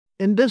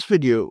In this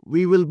video,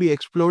 we will be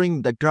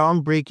exploring the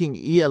groundbreaking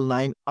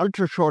EL9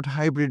 ultra-short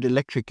hybrid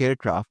electric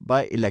aircraft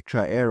by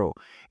Electra Aero.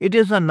 It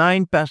is a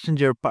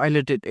 9-passenger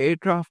piloted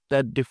aircraft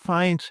that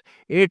defines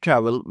air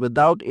travel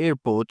without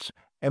airports,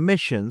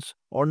 emissions,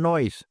 or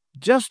noise.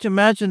 Just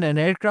imagine an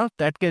aircraft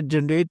that can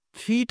generate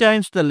 3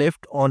 times the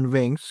lift on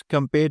wings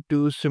compared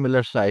to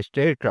similar-sized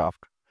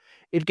aircraft.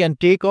 It can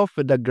take off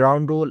with a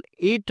ground roll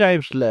 8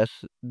 times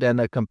less than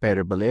a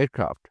comparable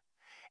aircraft.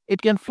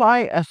 It can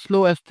fly as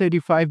slow as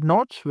 35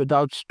 knots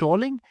without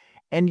stalling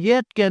and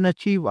yet can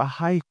achieve a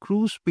high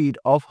cruise speed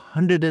of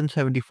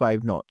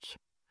 175 knots.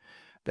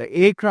 The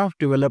aircraft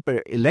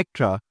developer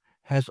Electra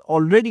has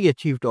already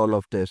achieved all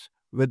of this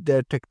with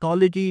their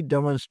technology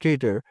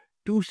demonstrator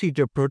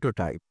 2-seater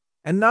prototype.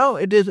 And now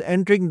it is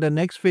entering the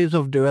next phase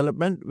of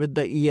development with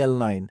the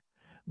EL9.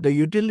 The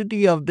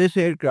utility of this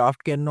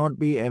aircraft cannot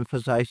be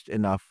emphasized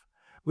enough.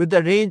 With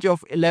a range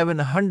of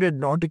 1100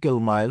 nautical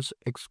miles,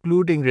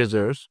 excluding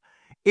reserves,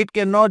 it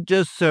can not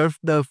just surf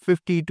the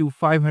 50 to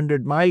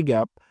 500 mile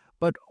gap,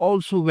 but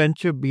also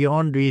venture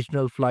beyond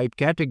regional flight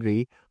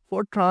category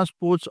for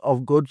transports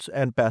of goods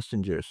and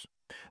passengers.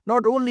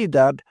 Not only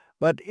that,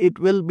 but it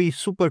will be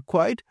super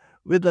quiet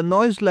with a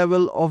noise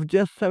level of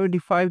just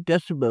 75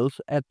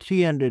 decibels at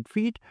 300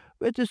 feet,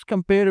 which is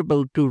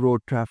comparable to road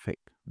traffic.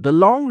 The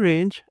long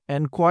range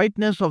and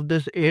quietness of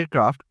this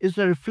aircraft is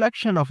a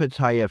reflection of its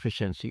high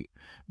efficiency.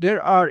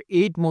 There are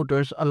 8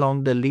 motors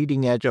along the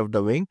leading edge of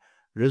the wing,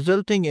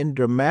 resulting in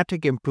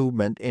dramatic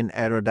improvement in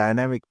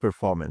aerodynamic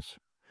performance.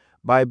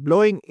 By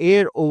blowing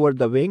air over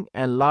the wing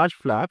and large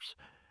flaps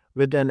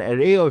with an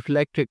array of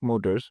electric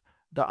motors,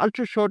 the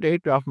ultra-short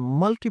aircraft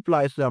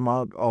multiplies the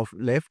amount of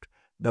lift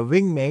the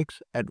wing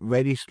makes at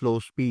very slow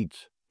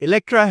speeds.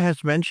 Electra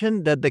has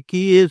mentioned that the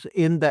key is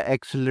in the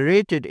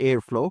accelerated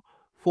airflow,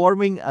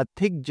 forming a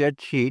thick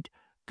jet sheet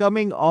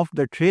coming off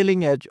the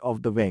trailing edge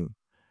of the wing,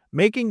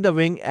 making the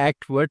wing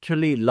act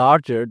virtually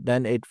larger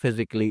than it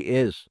physically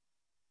is.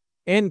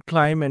 In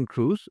climb and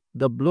cruise,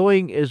 the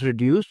blowing is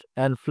reduced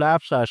and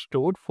flaps are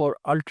stored for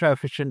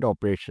ultra-efficient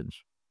operations.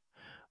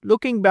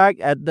 Looking back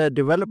at the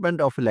development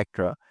of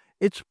Electra,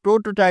 its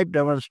prototype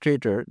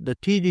demonstrator, the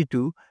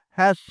TD2,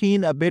 has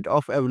seen a bit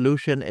of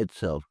evolution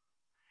itself.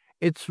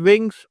 Its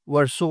wings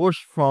were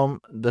sourced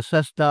from the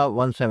Cessna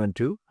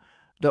 172.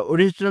 The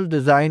original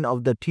design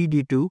of the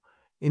TD2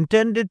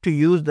 intended to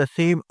use the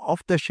same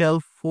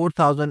off-the-shelf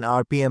 4000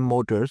 RPM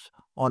motors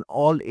on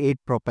all 8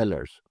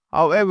 propellers.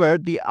 However,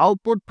 the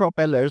outboard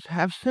propellers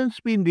have since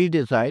been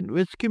redesigned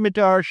with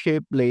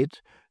scimitar-shaped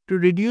blades to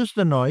reduce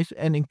the noise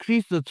and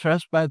increase the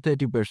thrust by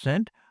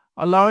 30%,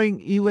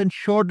 allowing even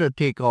shorter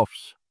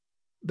takeoffs.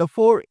 The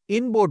 4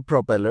 inboard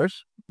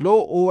propellers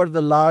blow over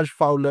the large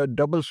Fowler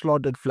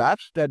double-slotted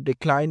flaps that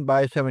decline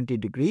by 70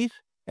 degrees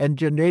and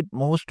generate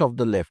most of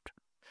the lift,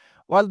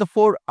 while the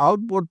 4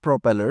 outboard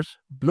propellers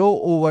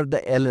blow over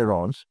the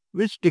ailerons,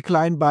 which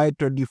decline by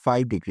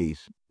 25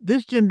 degrees.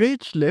 This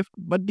generates lift,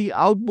 but the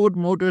outboard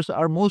motors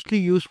are mostly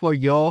used for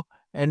yaw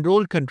and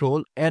roll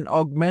control and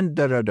augment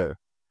the rudder.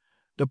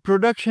 The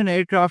production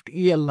aircraft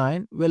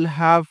EL9 will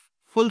have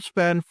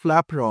full-span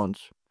flaperons.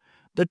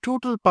 The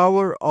total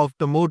power of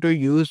the motor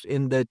used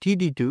in the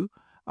TD2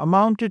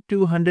 amounted to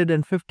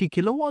 150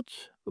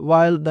 kilowatts,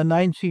 while the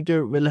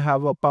 9-seater will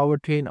have a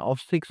powertrain of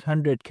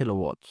 600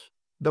 kilowatts.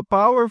 The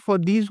power for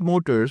these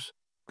motors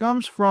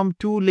comes from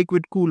 2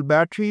 liquid-cooled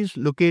batteries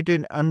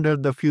located under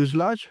the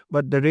fuselage,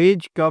 but the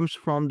range comes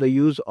from the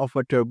use of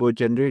a turbo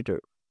generator.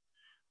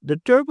 The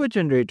turbo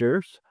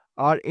generators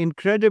are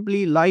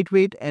incredibly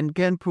lightweight and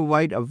can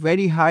provide a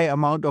very high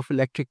amount of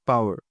electric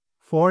power.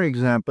 For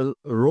example,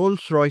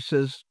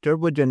 Rolls-Royce's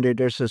turbo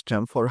generator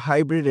system for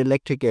hybrid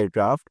electric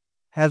aircraft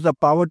has a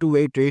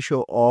power-to-weight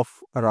ratio of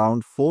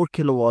around 4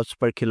 kilowatts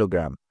per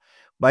kilogram.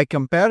 By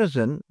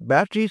comparison,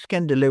 batteries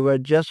can deliver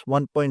just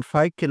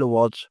 1.5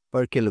 kilowatts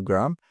per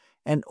kilogram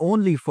and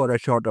only for a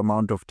short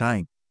amount of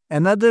time.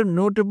 Another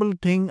notable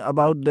thing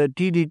about the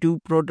TD2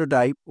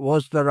 prototype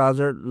was the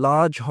rather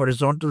large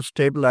horizontal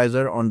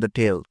stabilizer on the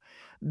tail.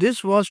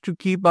 This was to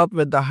keep up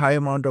with the high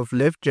amount of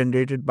lift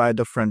generated by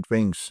the front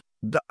wings.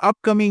 The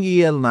upcoming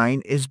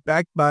EL9 is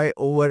backed by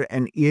over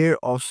an year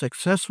of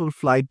successful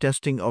flight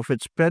testing of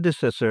its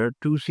predecessor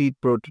 2-seat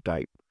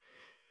prototype.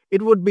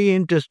 It would be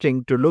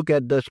interesting to look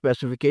at the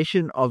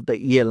specification of the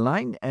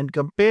EL9 and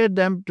compare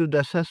them to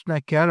the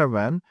Cessna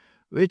Caravan,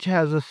 which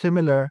has a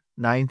similar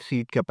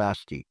 9-seat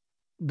capacity.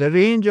 The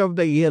range of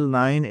the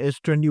EL9 is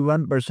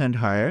 21%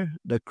 higher.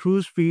 The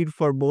cruise speed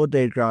for both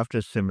aircraft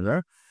is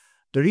similar.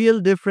 The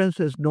real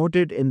difference is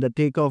noted in the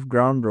takeoff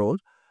ground roll,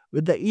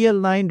 with the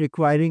EL9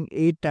 requiring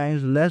 8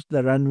 times less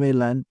the runway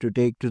length to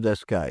take to the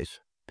skies.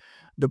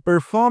 The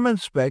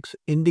performance specs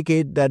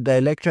indicate that the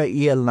Electra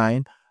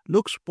EL9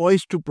 looks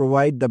poised to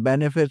provide the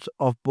benefits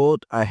of both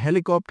a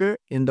helicopter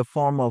in the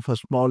form of a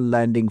small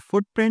landing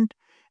footprint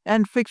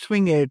and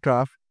fixed-wing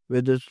aircraft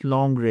with its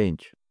long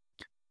range.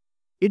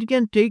 It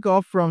can take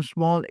off from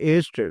small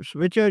airstrips,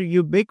 which are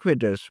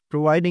ubiquitous,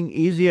 providing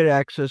easier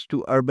access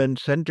to urban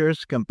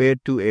centers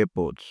compared to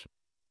airports.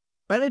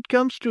 When it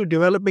comes to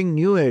developing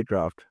new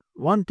aircraft,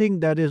 One thing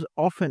that is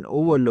often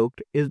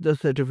overlooked is the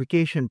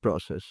certification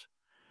process.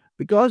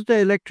 Because the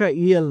Electra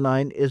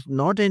EL9 is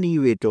not an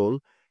eVTOL,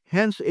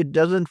 hence it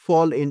doesn't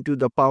fall into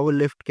the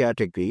powerlift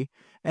category,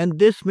 and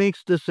this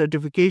makes the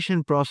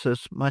certification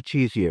process much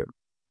easier.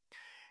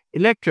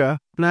 Electra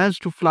plans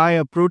to fly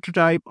a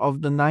prototype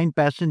of the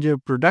 9-passenger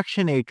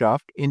production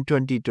aircraft in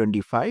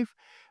 2025,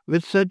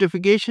 with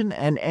certification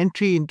and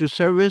entry into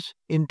service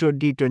in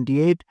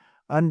 2028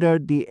 under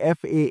the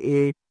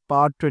FAA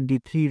Part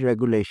 23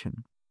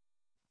 regulation.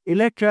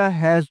 Electra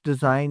has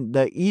designed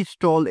the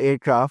eSTOL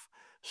aircraft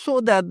so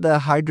that the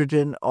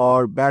hydrogen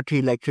or battery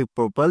electric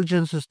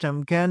propulsion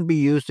system can be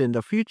used in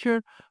the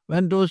future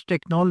when those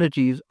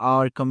technologies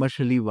are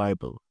commercially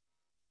viable.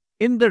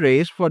 In the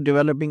race for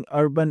developing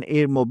urban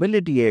air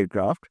mobility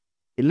aircraft,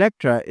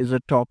 Electra is a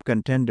top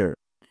contender,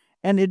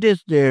 and it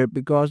is there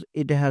because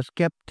it has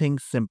kept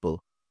things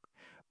simple.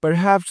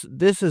 Perhaps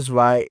this is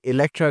why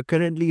Electra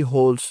currently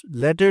holds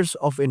letters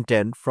of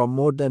intent from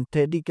more than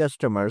 30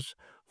 customers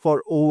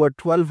for over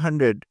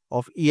 1200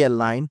 of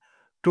EL9,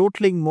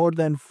 totaling more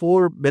than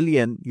 4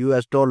 billion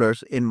US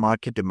dollars in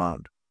market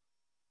demand.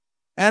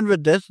 And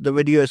with this, the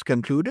video is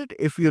concluded.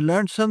 If you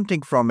learned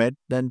something from it,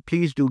 then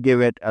please do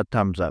give it a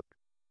thumbs up.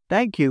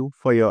 Thank you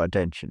for your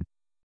attention.